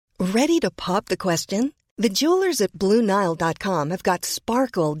Ready to pop the question? The jewelers at BlueNile.com have got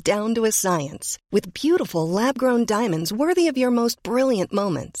sparkle down to a science with beautiful lab-grown diamonds worthy of your most brilliant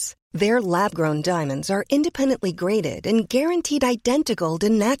moments. Their lab-grown diamonds are independently graded and guaranteed identical to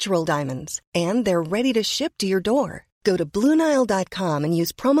natural diamonds, and they're ready to ship to your door. Go to BlueNile.com and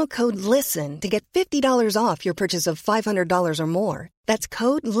use promo code LISTEN to get $50 off your purchase of $500 or more. That's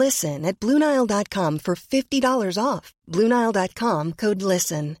code LISTEN at BlueNile.com for $50 off. BlueNile.com, code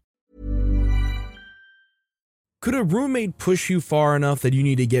LISTEN. Could a roommate push you far enough that you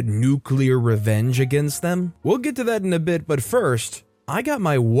need to get nuclear revenge against them? We'll get to that in a bit, but first, I got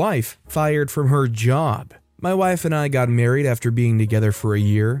my wife fired from her job. My wife and I got married after being together for a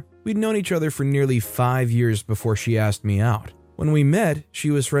year. We'd known each other for nearly 5 years before she asked me out. When we met,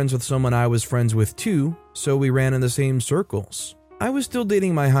 she was friends with someone I was friends with too, so we ran in the same circles. I was still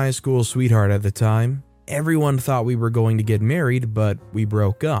dating my high school sweetheart at the time. Everyone thought we were going to get married, but we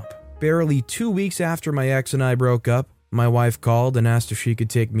broke up. Barely 2 weeks after my ex and I broke up, my wife called and asked if she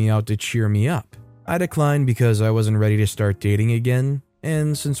could take me out to cheer me up. I declined because I wasn't ready to start dating again,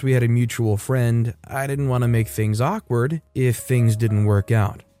 and since we had a mutual friend, I didn't want to make things awkward if things didn't work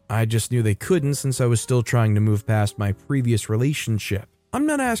out. I just knew they couldn't since I was still trying to move past my previous relationship. "I'm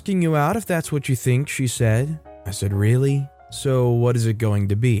not asking you out if that's what you think," she said. I said, "Really? So what is it going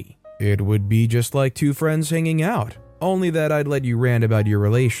to be?" "It would be just like two friends hanging out, only that I'd let you rant about your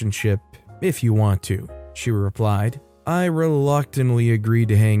relationship if you want to," she replied. I reluctantly agreed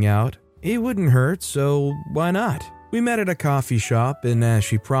to hang out. It wouldn't hurt, so why not? We met at a coffee shop, and as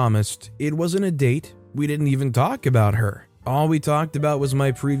she promised, it wasn't a date. We didn't even talk about her. All we talked about was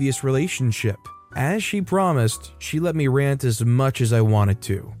my previous relationship. As she promised, she let me rant as much as I wanted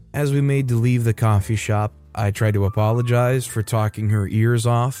to. As we made to leave the coffee shop, I tried to apologize for talking her ears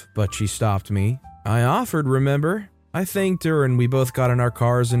off, but she stopped me. I offered, remember? I thanked her and we both got in our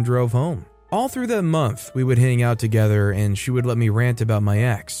cars and drove home. All through that month, we would hang out together and she would let me rant about my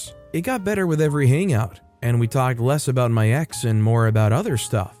ex. It got better with every hangout, and we talked less about my ex and more about other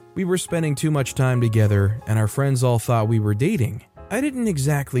stuff. We were spending too much time together, and our friends all thought we were dating. I didn't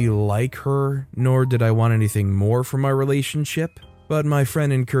exactly like her, nor did I want anything more from our relationship, but my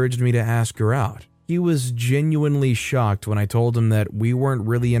friend encouraged me to ask her out. He was genuinely shocked when I told him that we weren't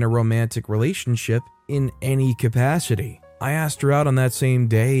really in a romantic relationship in any capacity. I asked her out on that same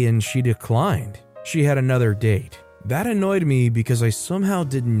day, and she declined. She had another date. That annoyed me because I somehow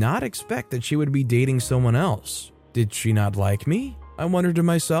did not expect that she would be dating someone else. Did she not like me? I wondered to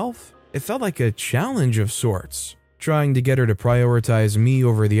myself. It felt like a challenge of sorts, trying to get her to prioritize me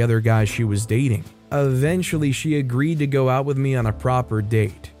over the other guy she was dating. Eventually, she agreed to go out with me on a proper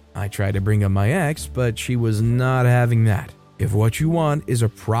date. I tried to bring up my ex, but she was not having that. If what you want is a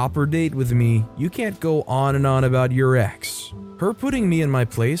proper date with me, you can't go on and on about your ex. Her putting me in my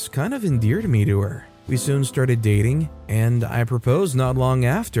place kind of endeared me to her. We soon started dating, and I proposed not long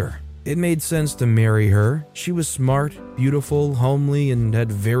after. It made sense to marry her. She was smart, beautiful, homely, and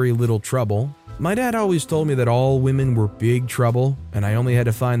had very little trouble. My dad always told me that all women were big trouble, and I only had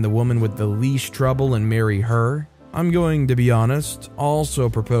to find the woman with the least trouble and marry her. I'm going to be honest, also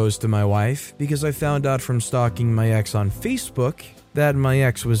proposed to my wife because I found out from stalking my ex on Facebook that my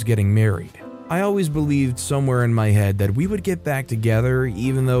ex was getting married. I always believed somewhere in my head that we would get back together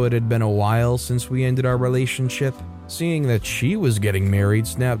even though it had been a while since we ended our relationship. Seeing that she was getting married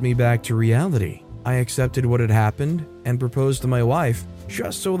snapped me back to reality. I accepted what had happened and proposed to my wife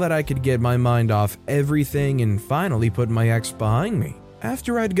just so that I could get my mind off everything and finally put my ex behind me.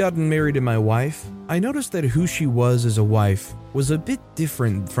 After I'd gotten married to my wife, I noticed that who she was as a wife was a bit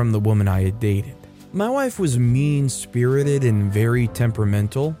different from the woman I had dated. My wife was mean-spirited and very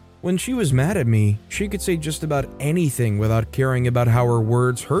temperamental. When she was mad at me, she could say just about anything without caring about how her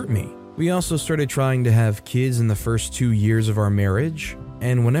words hurt me. We also started trying to have kids in the first 2 years of our marriage,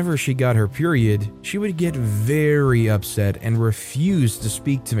 and whenever she got her period, she would get very upset and refuse to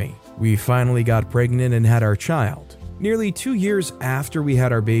speak to me. We finally got pregnant and had our child. Nearly 2 years after we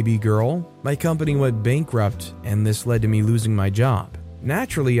had our baby girl, my company went bankrupt, and this led to me losing my job.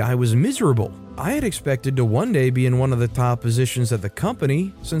 Naturally, I was miserable. I had expected to one day be in one of the top positions at the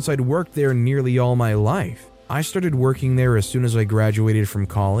company since I'd worked there nearly all my life. I started working there as soon as I graduated from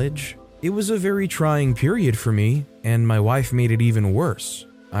college. It was a very trying period for me, and my wife made it even worse.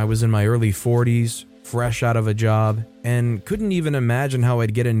 I was in my early 40s, fresh out of a job, and couldn't even imagine how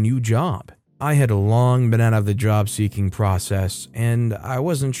I'd get a new job. I had long been out of the job-seeking process, and I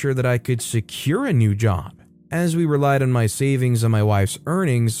wasn't sure that I could secure a new job. As we relied on my savings and my wife's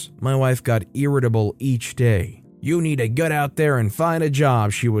earnings, my wife got irritable each day. "You need to get out there and find a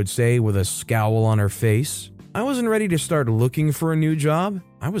job," she would say with a scowl on her face. I wasn't ready to start looking for a new job.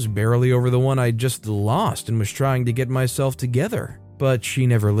 I was barely over the one I just lost and was trying to get myself together. But she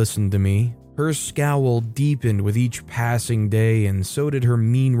never listened to me. Her scowl deepened with each passing day, and so did her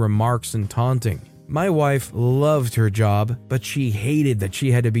mean remarks and taunting. My wife loved her job, but she hated that she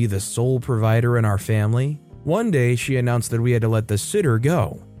had to be the sole provider in our family. One day, she announced that we had to let the sitter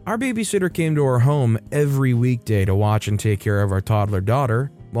go. Our babysitter came to our home every weekday to watch and take care of our toddler daughter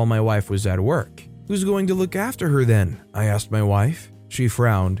while my wife was at work. "Who's going to look after her then?" I asked my wife. She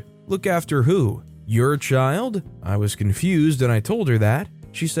frowned. "Look after who? Your child?" I was confused and I told her that.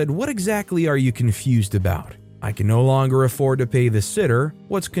 She said, "What exactly are you confused about? I can no longer afford to pay the sitter.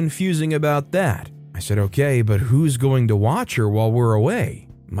 What's confusing about that?" I said, "Okay, but who's going to watch her while we're away?"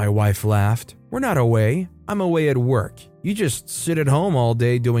 My wife laughed. "We're not away. I'm away at work. You just sit at home all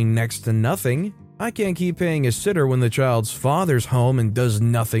day doing next to nothing. I can't keep paying a sitter when the child's father's home and does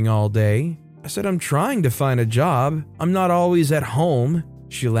nothing all day." I said, "I'm trying to find a job. I'm not always at home."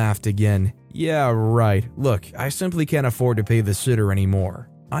 She laughed again. "Yeah, right. Look, I simply can't afford to pay the sitter anymore."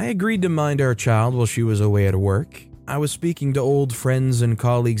 I agreed to mind our child while she was away at work. I was speaking to old friends and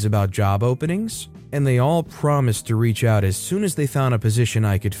colleagues about job openings, and they all promised to reach out as soon as they found a position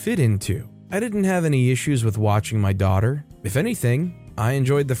I could fit into. I didn't have any issues with watching my daughter. If anything, I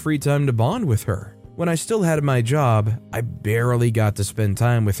enjoyed the free time to bond with her. When I still had my job, I barely got to spend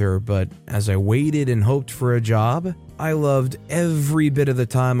time with her, but as I waited and hoped for a job, I loved every bit of the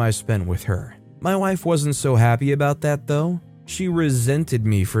time I spent with her. My wife wasn't so happy about that though. She resented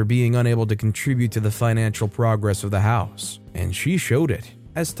me for being unable to contribute to the financial progress of the house, and she showed it.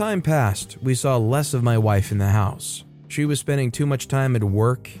 As time passed, we saw less of my wife in the house. She was spending too much time at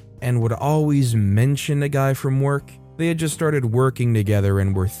work and would always mention a guy from work. They had just started working together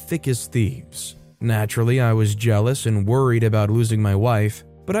and were thick as thieves. Naturally, I was jealous and worried about losing my wife,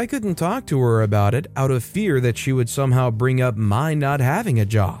 but I couldn't talk to her about it out of fear that she would somehow bring up my not having a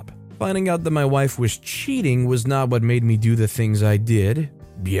job. Finding out that my wife was cheating was not what made me do the things I did.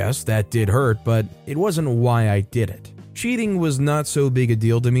 Yes, that did hurt, but it wasn't why I did it. Cheating was not so big a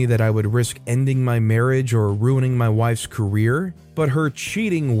deal to me that I would risk ending my marriage or ruining my wife's career, but her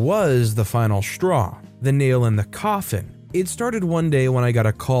cheating was the final straw, the nail in the coffin. It started one day when I got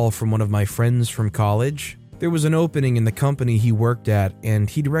a call from one of my friends from college. There was an opening in the company he worked at, and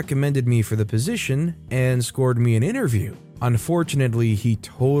he'd recommended me for the position and scored me an interview. Unfortunately, he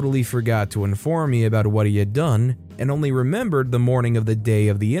totally forgot to inform me about what he had done and only remembered the morning of the day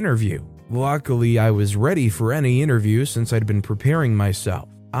of the interview. Luckily, I was ready for any interview since I'd been preparing myself.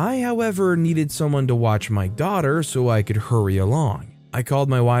 I, however, needed someone to watch my daughter so I could hurry along. I called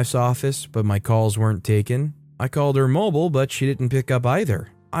my wife's office, but my calls weren't taken. I called her mobile, but she didn't pick up either.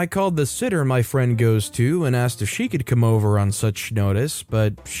 I called the sitter my friend goes to and asked if she could come over on such notice,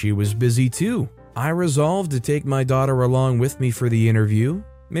 but she was busy too. I resolved to take my daughter along with me for the interview.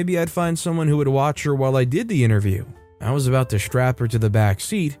 Maybe I'd find someone who would watch her while I did the interview. I was about to strap her to the back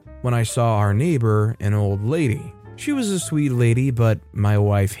seat when I saw our neighbor, an old lady. She was a sweet lady, but my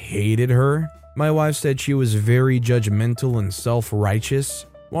wife hated her. My wife said she was very judgmental and self-righteous.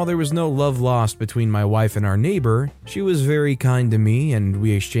 While there was no love lost between my wife and our neighbor, she was very kind to me and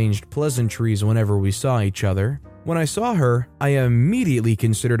we exchanged pleasantries whenever we saw each other. When I saw her, I immediately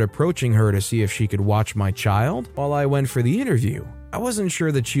considered approaching her to see if she could watch my child while I went for the interview. I wasn't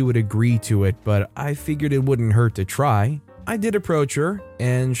sure that she would agree to it, but I figured it wouldn't hurt to try. I did approach her,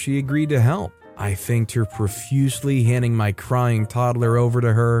 and she agreed to help. I thanked her profusely, handing my crying toddler over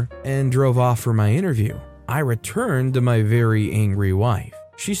to her, and drove off for my interview. I returned to my very angry wife.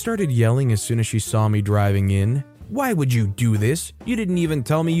 She started yelling as soon as she saw me driving in. "Why would you do this? You didn't even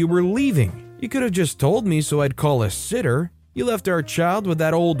tell me you were leaving. You could have just told me so I'd call a sitter. You left our child with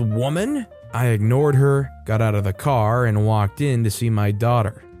that old woman?" I ignored her, got out of the car, and walked in to see my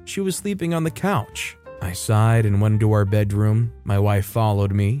daughter. She was sleeping on the couch. I sighed and went to our bedroom. My wife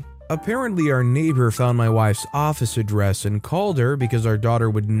followed me. Apparently, our neighbor found my wife's office address and called her because our daughter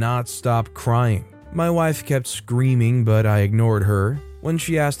would not stop crying. My wife kept screaming, but I ignored her. When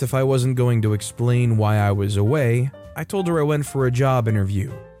she asked if I wasn't going to explain why I was away, I told her I went for a job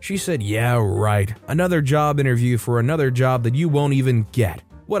interview. She said, "Yeah, right. Another job interview for another job that you won't even get.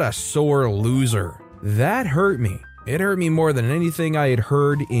 What a sore loser." That hurt me. It hurt me more than anything I had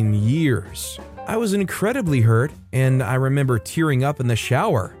heard in years. I was incredibly hurt, and I remember tearing up in the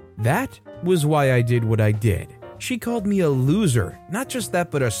shower. That was why I did what I did. She called me a loser. Not just that,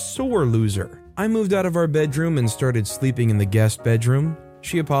 but a sore loser. I moved out of our bedroom and started sleeping in the guest bedroom.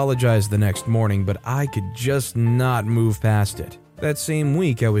 She apologized the next morning, but I could just not move past it. That same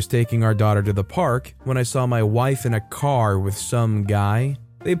week, I was taking our daughter to the park when I saw my wife in a car with some guy.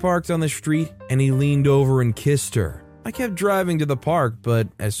 They parked on the street and he leaned over and kissed her. I kept driving to the park, but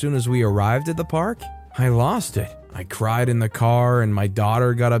as soon as we arrived at the park, I lost it. I cried in the car and my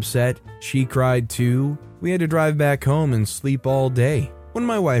daughter got upset. She cried too. We had to drive back home and sleep all day. When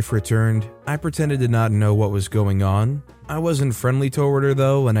my wife returned, I pretended to not know what was going on. I wasn't friendly toward her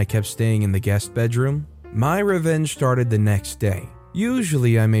though, and I kept staying in the guest bedroom. My revenge started the next day.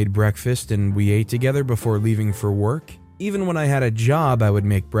 Usually I made breakfast and we ate together before leaving for work. Even when I had a job, I would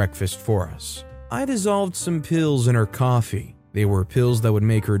make breakfast for us. I dissolved some pills in her coffee. They were pills that would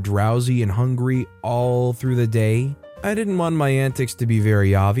make her drowsy and hungry all through the day. I didn't want my antics to be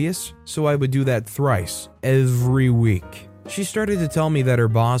very obvious, so I would do that thrice, every week. She started to tell me that her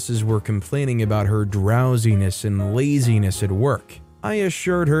bosses were complaining about her drowsiness and laziness at work. I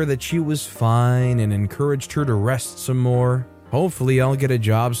assured her that she was fine and encouraged her to rest some more. Hopefully I'll get a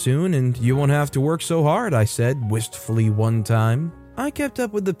job soon and you won't have to work so hard, I said wistfully one time. I kept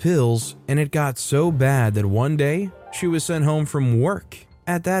up with the pills and it got so bad that one day she was sent home from work.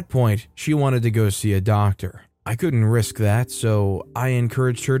 At that point, she wanted to go see a doctor. I couldn't risk that, so I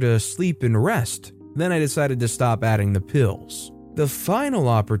encouraged her to sleep and rest. Then I decided to stop adding the pills. The final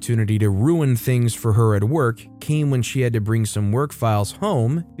opportunity to ruin things for her at work came when she had to bring some work files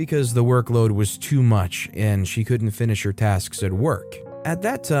home because the workload was too much and she couldn't finish her tasks at work. At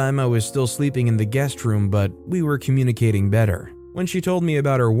that time, I was still sleeping in the guest room, but we were communicating better. When she told me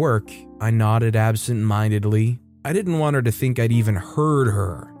about her work, I nodded absent-mindedly. I didn't want her to think I'd even heard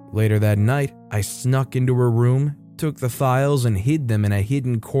her. Later that night, I snuck into her room, took the files and hid them in a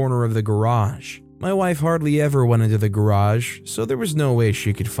hidden corner of the garage. My wife hardly ever went into the garage, so there was no way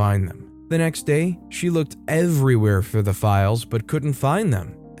she could find them. The next day, she looked everywhere for the files but couldn't find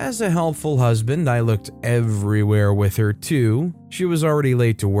them. As a helpful husband, I looked everywhere with her too. She was already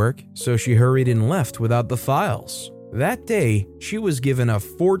late to work, so she hurried and left without the files. That day, she was given a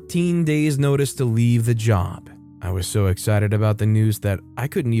 14 days notice to leave the job. I was so excited about the news that I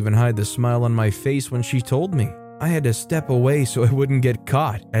couldn't even hide the smile on my face when she told me. I had to step away so I wouldn't get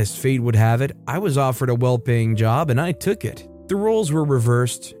caught. As fate would have it, I was offered a well-paying job and I took it. The roles were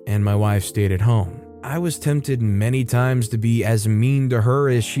reversed and my wife stayed at home. I was tempted many times to be as mean to her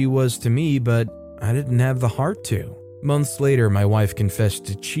as she was to me, but I didn't have the heart to. Months later, my wife confessed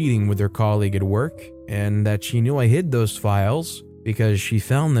to cheating with her colleague at work and that she knew I hid those files because she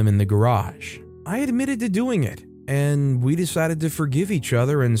found them in the garage. I admitted to doing it and we decided to forgive each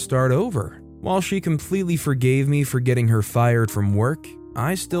other and start over. While she completely forgave me for getting her fired from work,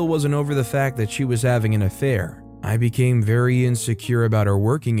 I still wasn't over the fact that she was having an affair. I became very insecure about her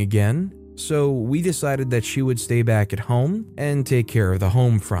working again, so we decided that she would stay back at home and take care of the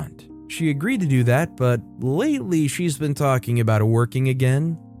home front. She agreed to do that, but lately she's been talking about working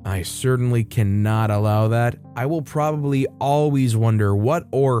again. I certainly cannot allow that. I will probably always wonder what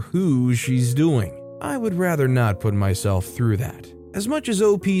or who she's doing. I would rather not put myself through that. As much as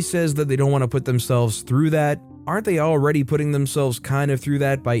OP says that they don't want to put themselves through that, aren't they already putting themselves kind of through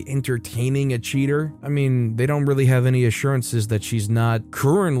that by entertaining a cheater? I mean, they don't really have any assurances that she's not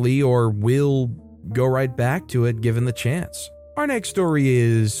currently or will go right back to it given the chance. Our next story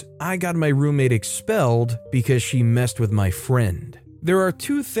is, I got my roommate expelled because she messed with my friend. There are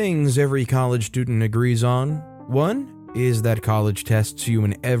two things every college student agrees on. One is that college tests you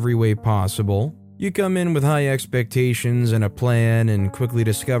in every way possible. You come in with high expectations and a plan and quickly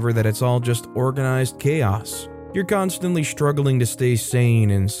discover that it's all just organized chaos. You're constantly struggling to stay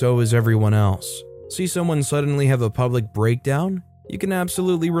sane and so is everyone else. See someone suddenly have a public breakdown? You can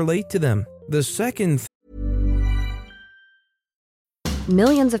absolutely relate to them. The second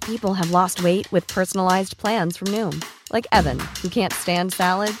Millions of people have lost weight with personalized plans from Noom. Like Evan, who can't stand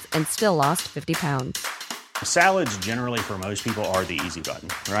salads and still lost 50 pounds. Salads generally for most people are the easy button,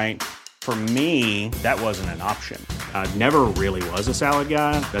 right? For me, that wasn't an option. I never really was a salad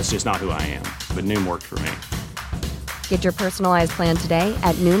guy. That's just not who I am. But Noom worked for me. Get your personalized plan today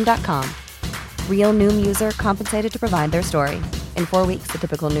at Noom.com. Real Noom user compensated to provide their story. In 4 weeks, the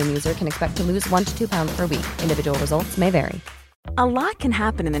typical Noom user can expect to lose 1 to 2 pounds per week. Individual results may vary. A lot can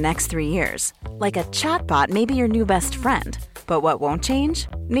happen in the next 3 years. Like a chatbot may be your new best friend. But what won't change?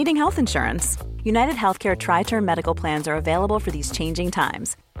 Needing health insurance. United Healthcare Tri-Term Medical Plans are available for these changing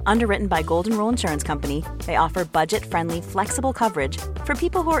times. Underwritten by Golden Rule Insurance Company, they offer budget-friendly, flexible coverage for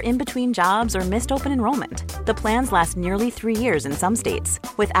people who are in between jobs or missed open enrollment. The plans last nearly 3 years in some states,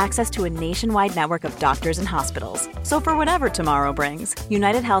 with access to a nationwide network of doctors and hospitals. So for whatever tomorrow brings,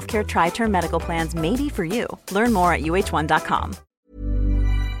 United Healthcare Tri-Term Medical Plans may be for you. Learn more at uh1.com.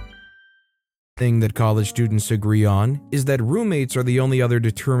 thing that college students agree on is that roommates are the only other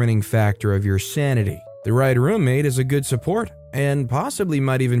determining factor of your sanity. The right roommate is a good support, and possibly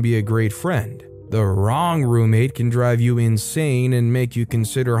might even be a great friend. The wrong roommate can drive you insane and make you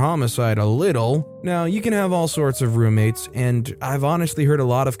consider homicide a little. Now, you can have all sorts of roommates, and I've honestly heard a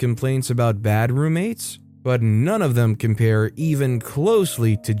lot of complaints about bad roommates, but none of them compare even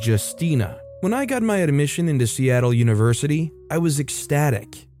closely to Justina. When I got my admission into Seattle University, I was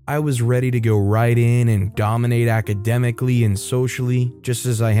ecstatic. I was ready to go right in and dominate academically and socially, just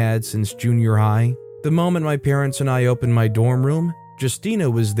as I had since junior high. The moment my parents and I opened my dorm room, Justina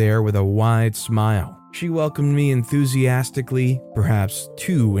was there with a wide smile. She welcomed me enthusiastically, perhaps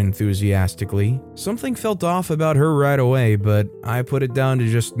too enthusiastically. Something felt off about her right away, but I put it down to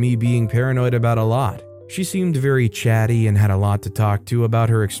just me being paranoid about a lot. She seemed very chatty and had a lot to talk to about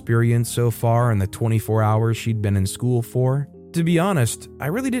her experience so far in the 24 hours she'd been in school for. To be honest, I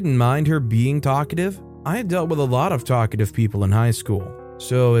really didn't mind her being talkative. I had dealt with a lot of talkative people in high school,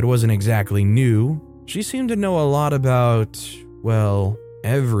 so it wasn't exactly new. She seemed to know a lot about, well,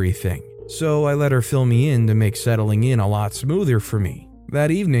 everything. So I let her fill me in to make settling in a lot smoother for me.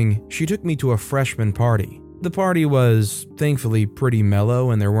 That evening, she took me to a freshman party. The party was, thankfully, pretty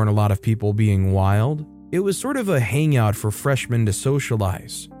mellow and there weren't a lot of people being wild. It was sort of a hangout for freshmen to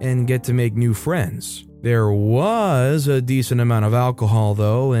socialize and get to make new friends. There was a decent amount of alcohol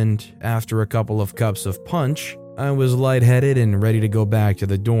though, and after a couple of cups of punch, I was lightheaded and ready to go back to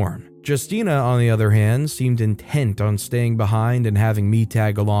the dorm. Justina, on the other hand, seemed intent on staying behind and having me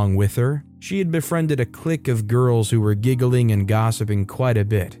tag along with her. She had befriended a clique of girls who were giggling and gossiping quite a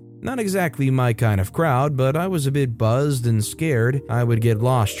bit. Not exactly my kind of crowd, but I was a bit buzzed and scared I would get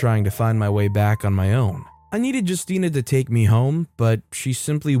lost trying to find my way back on my own. I needed Justina to take me home, but she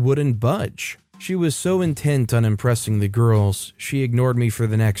simply wouldn't budge. She was so intent on impressing the girls, she ignored me for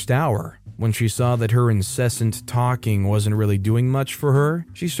the next hour. When she saw that her incessant talking wasn't really doing much for her,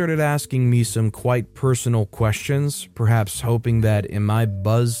 she started asking me some quite personal questions, perhaps hoping that in my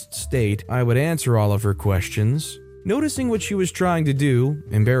buzzed state, I would answer all of her questions. Noticing what she was trying to do,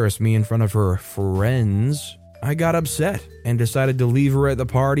 embarrass me in front of her friends, I got upset and decided to leave her at the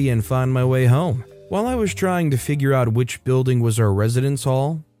party and find my way home. While I was trying to figure out which building was our residence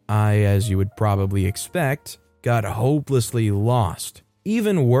hall, I, as you would probably expect, got hopelessly lost.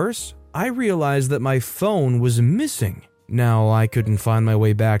 Even worse, I realized that my phone was missing. Now I couldn't find my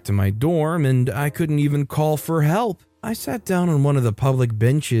way back to my dorm and I couldn't even call for help. I sat down on one of the public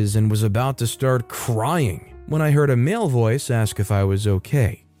benches and was about to start crying when I heard a male voice ask if I was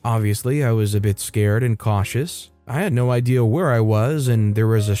okay. Obviously, I was a bit scared and cautious. I had no idea where I was and there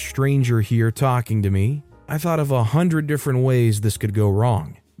was a stranger here talking to me. I thought of 100 different ways this could go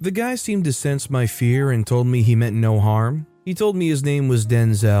wrong. The guy seemed to sense my fear and told me he meant no harm. He told me his name was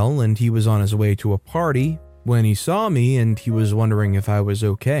Denzel and he was on his way to a party when he saw me and he was wondering if I was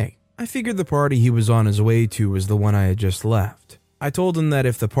okay. I figured the party he was on his way to was the one I had just left. I told him that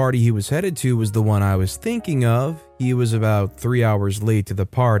if the party he was headed to was the one I was thinking of, he was about 3 hours late to the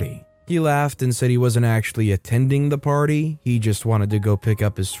party. He laughed and said he wasn't actually attending the party, he just wanted to go pick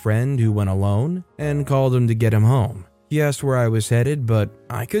up his friend who went alone and called him to get him home. He asked where I was headed, but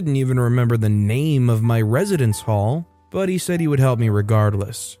I couldn't even remember the name of my residence hall. But he said he would help me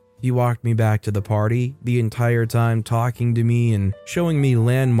regardless. He walked me back to the party, the entire time talking to me and showing me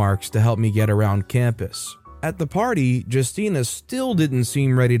landmarks to help me get around campus. At the party, Justina still didn't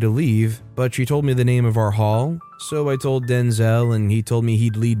seem ready to leave, but she told me the name of our hall, so I told Denzel and he told me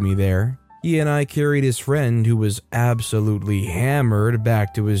he'd lead me there. He and I carried his friend, who was absolutely hammered,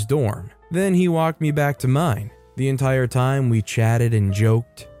 back to his dorm. Then he walked me back to mine. The entire time we chatted and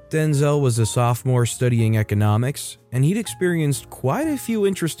joked. Denzel was a sophomore studying economics, and he'd experienced quite a few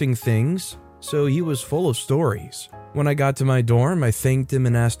interesting things, so he was full of stories. When I got to my dorm, I thanked him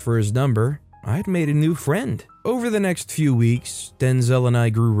and asked for his number. I'd made a new friend. Over the next few weeks, Denzel and I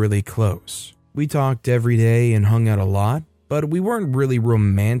grew really close. We talked every day and hung out a lot, but we weren't really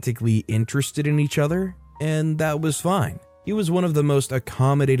romantically interested in each other, and that was fine. He was one of the most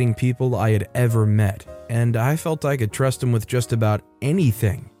accommodating people I had ever met, and I felt I could trust him with just about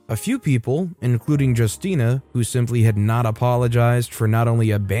anything. A few people, including Justina, who simply had not apologized for not only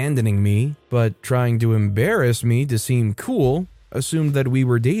abandoning me, but trying to embarrass me to seem cool, assumed that we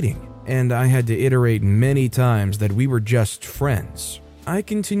were dating, and I had to iterate many times that we were just friends. I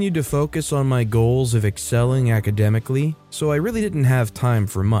continued to focus on my goals of excelling academically, so I really didn't have time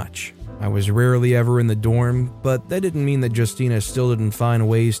for much. I was rarely ever in the dorm, but that didn't mean that Justina still didn't find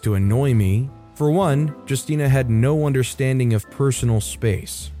ways to annoy me. For one, Justina had no understanding of personal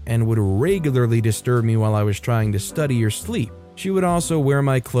space and would regularly disturb me while I was trying to study or sleep. She would also wear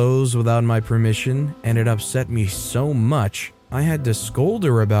my clothes without my permission, and it upset me so much I had to scold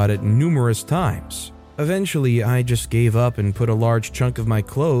her about it numerous times. Eventually, I just gave up and put a large chunk of my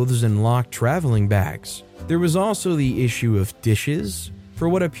clothes in locked traveling bags. There was also the issue of dishes. For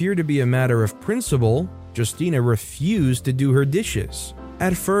what appeared to be a matter of principle, Justina refused to do her dishes.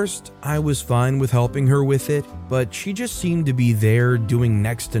 At first, I was fine with helping her with it, but she just seemed to be there doing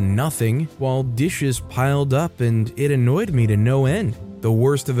next to nothing while dishes piled up, and it annoyed me to no end. The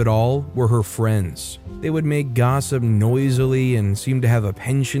worst of it all were her friends. They would make gossip noisily and seemed to have a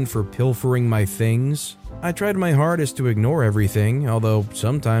penchant for pilfering my things. I tried my hardest to ignore everything, although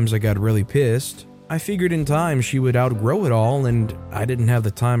sometimes I got really pissed. I figured in time she would outgrow it all, and I didn't have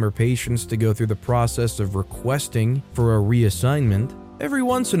the time or patience to go through the process of requesting for a reassignment. Every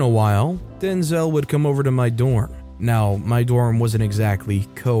once in a while, Denzel would come over to my dorm. Now, my dorm wasn't exactly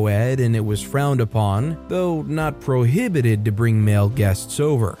co-ed, and it was frowned upon, though not prohibited to bring male guests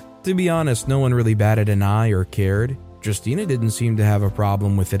over. To be honest, no one really batted an eye or cared. Justina didn't seem to have a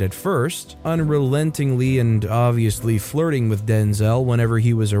problem with it at first, unrelentingly and obviously flirting with Denzel whenever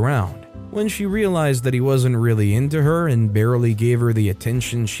he was around. When she realized that he wasn't really into her and barely gave her the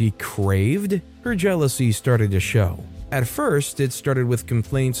attention she craved, her jealousy started to show. At first, it started with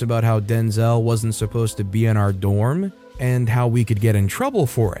complaints about how Denzel wasn't supposed to be in our dorm and how we could get in trouble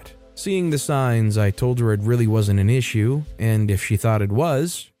for it. Seeing the signs, I told her it really wasn't an issue, and if she thought it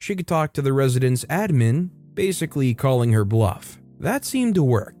was, she could talk to the residence admin, basically calling her bluff. That seemed to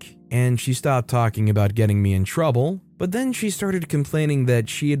work, and she stopped talking about getting me in trouble, but then she started complaining that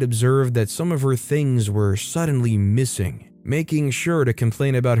she had observed that some of her things were suddenly missing, making sure to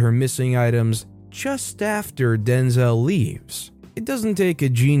complain about her missing items just after Denzel leaves. It doesn't take a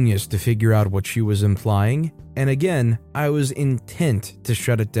genius to figure out what she was implying, and again, I was intent to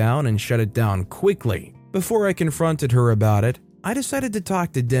shut it down and shut it down quickly. Before I confronted her about it, I decided to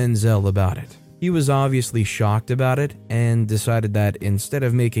talk to Denzel about it. He was obviously shocked about it and decided that instead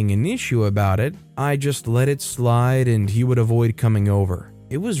of making an issue about it, I just let it slide and he would avoid coming over.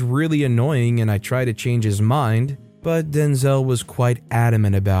 It was really annoying and I tried to change his mind, but Denzel was quite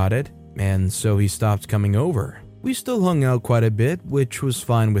adamant about it, and so he stopped coming over. We still hung out quite a bit, which was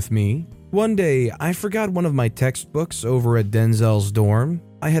fine with me. One day, I forgot one of my textbooks over at Denzel's dorm.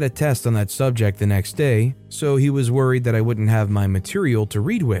 I had a test on that subject the next day, so he was worried that I wouldn't have my material to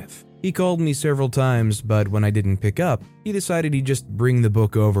read with. He called me several times, but when I didn't pick up, he decided he'd just bring the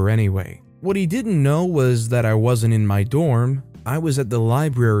book over anyway. What he didn't know was that I wasn't in my dorm. I was at the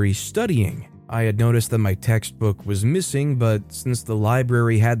library studying. I had noticed that my textbook was missing, but since the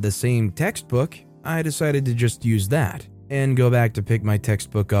library had the same textbook, I decided to just use that and go back to pick my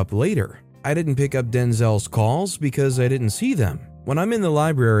textbook up later. I didn't pick up Denzel's calls because I didn't see them. When I'm in the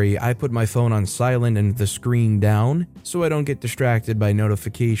library, I put my phone on silent and the screen down so I don't get distracted by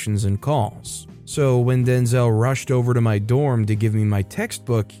notifications and calls. So when Denzel rushed over to my dorm to give me my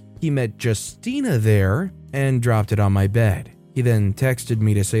textbook, he met Justina there and dropped it on my bed. He then texted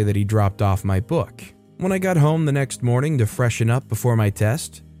me to say that he dropped off my book. When I got home the next morning to freshen up before my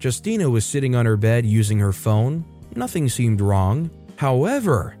test, Justina was sitting on her bed using her phone. Nothing seemed wrong.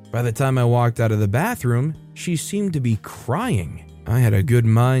 However, by the time I walked out of the bathroom, she seemed to be crying. I had a good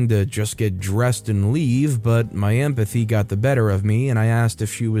mind to just get dressed and leave, but my empathy got the better of me and I asked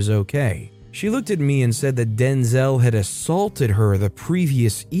if she was okay. She looked at me and said that Denzel had assaulted her the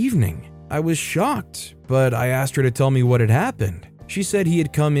previous evening. I was shocked, but I asked her to tell me what had happened. She said he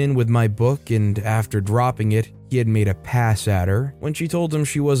had come in with my book and after dropping it, he had made a pass at her. When she told him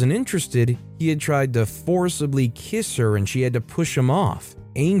she wasn't interested, he had tried to forcibly kiss her and she had to push him off.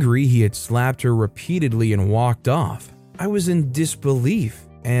 Angry, he had slapped her repeatedly and walked off. I was in disbelief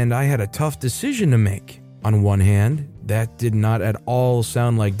and I had a tough decision to make. On one hand, that did not at all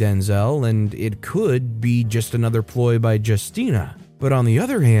sound like Denzel and it could be just another ploy by Justina. But on the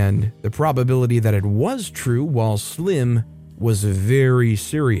other hand, the probability that it was true, while slim, was very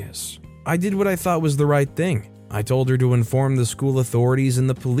serious. I did what I thought was the right thing. I told her to inform the school authorities and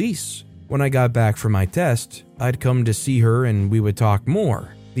the police. When I got back from my test, I'd come to see her and we would talk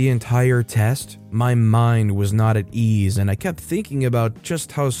more. The entire test, my mind was not at ease and I kept thinking about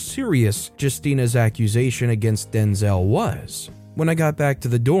just how serious Justina's accusation against Denzel was. When I got back to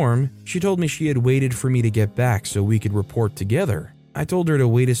the dorm, she told me she had waited for me to get back so we could report together. I told her to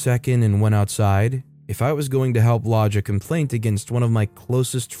wait a second and went outside. If I was going to help lodge a complaint against one of my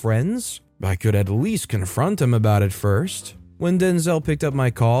closest friends, I could at least confront him about it first. When Denzel picked up my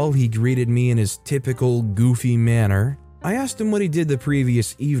call, he greeted me in his typical goofy manner. I asked him what he did the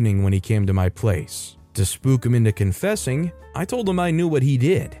previous evening when he came to my place. To spook him into confessing, I told him I knew what he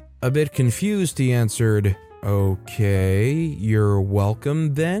did. A bit confused, he answered, "Okay, you're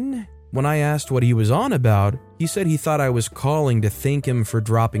welcome then?" When I asked what he was on about, he said he thought I was calling to thank him for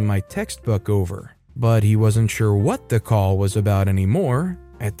dropping my textbook over. but he wasn't sure what the call was about anymore.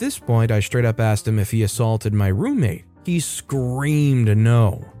 At this point, I straight up asked him if he assaulted my roommate. He screamed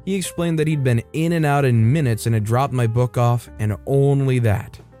no. He explained that he'd been in and out in minutes and had dropped my book off, and only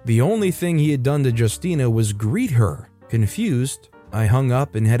that. The only thing he had done to Justina was greet her. Confused, I hung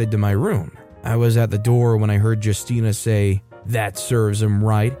up and headed to my room. I was at the door when I heard Justina say, "That serves him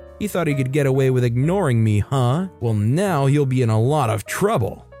right. He thought he could get away with ignoring me, huh? Well, now he'll be in a lot of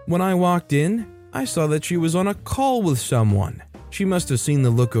trouble." When I walked in, I saw that she was on a call with someone. She must have seen the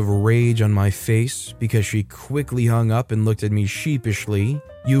look of rage on my face because she quickly hung up and looked at me sheepishly.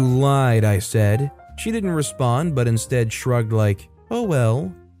 "You lied," I said. She didn't respond, but instead shrugged like, "Oh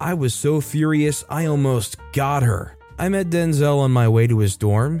well." I was so furious, I almost got her. I met Denzel on my way to his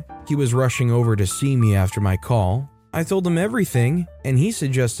dorm. He was rushing over to see me after my call. I told him everything, and he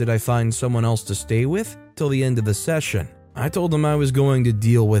suggested I find someone else to stay with till the end of the session. I told him I was going to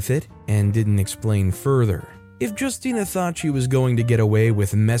deal with it and didn't explain further. If Justina thought she was going to get away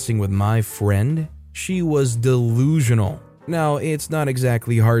with messing with my friend, she was delusional. Now, it's not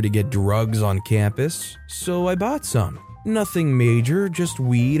exactly hard to get drugs on campus, so I bought some. Nothing major, just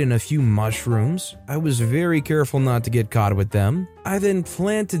weed and a few mushrooms. I was very careful not to get caught with them. I then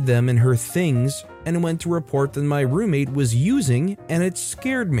planted them in her things and went to report that my roommate was using, and it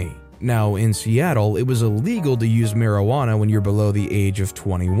scared me. Now, in Seattle, it was illegal to use marijuana when you're below the age of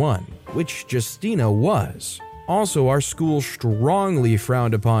 21, which Justina was. Also, our school strongly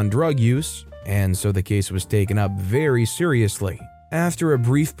frowned upon drug use, and so the case was taken up very seriously. After a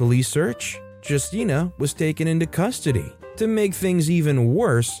brief police search, Justina was taken into custody. To make things even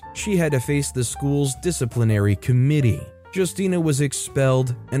worse, she had to face the school's disciplinary committee. Justina was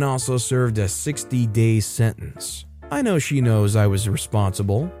expelled and also served a 60-day sentence. I know she knows I was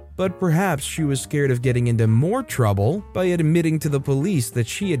responsible, but perhaps she was scared of getting into more trouble by admitting to the police that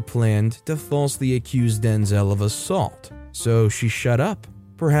she had planned to falsely accuse Denzel of assault. So she shut up.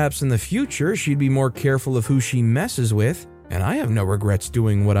 Perhaps in the future she'd be more careful of who she messes with, and I have no regrets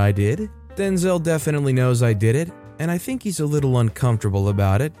doing what I did. Denzel definitely knows I did it, and I think he's a little uncomfortable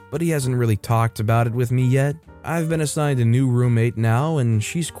about it, but he hasn't really talked about it with me yet. I've been assigned a new roommate now, and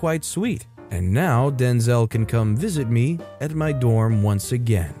she's quite sweet. And now Denzel can come visit me at my dorm once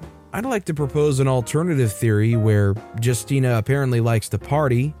again. I'd like to propose an alternative theory where Justina apparently likes to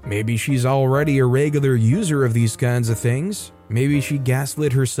party. Maybe she's already a regular user of these kinds of things. Maybe she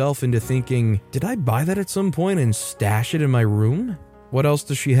gaslit herself into thinking, did I buy that at some point and stash it in my room? What else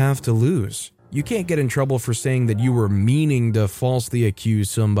does she have to lose? You can't get in trouble for saying that you were meaning to falsely accuse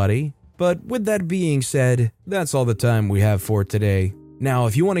somebody. But with that being said, that's all the time we have for today. Now,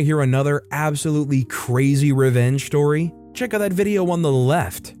 if you want to hear another absolutely crazy revenge story, check out that video on the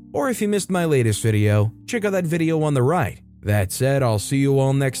left. Or if you missed my latest video, check out that video on the right. That said, I'll see you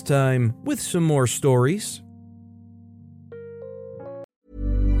all next time with some more stories.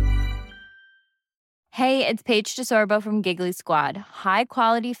 Hey, it's Paige DeSorbo from Giggly Squad. High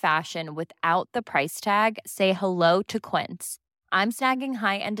quality fashion without the price tag. Say hello to Quince. I'm snagging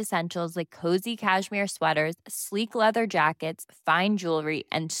high-end essentials like cozy cashmere sweaters, sleek leather jackets, fine jewelry,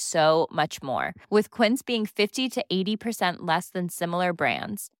 and so much more. With Quince being 50 to 80% less than similar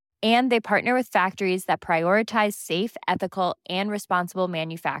brands. And they partner with factories that prioritize safe, ethical, and responsible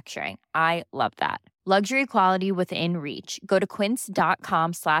manufacturing. I love that. Luxury quality within reach. Go to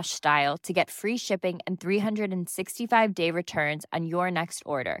quince.com/style to get free shipping and 365-day returns on your next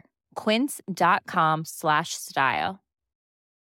order. Quince.com/style.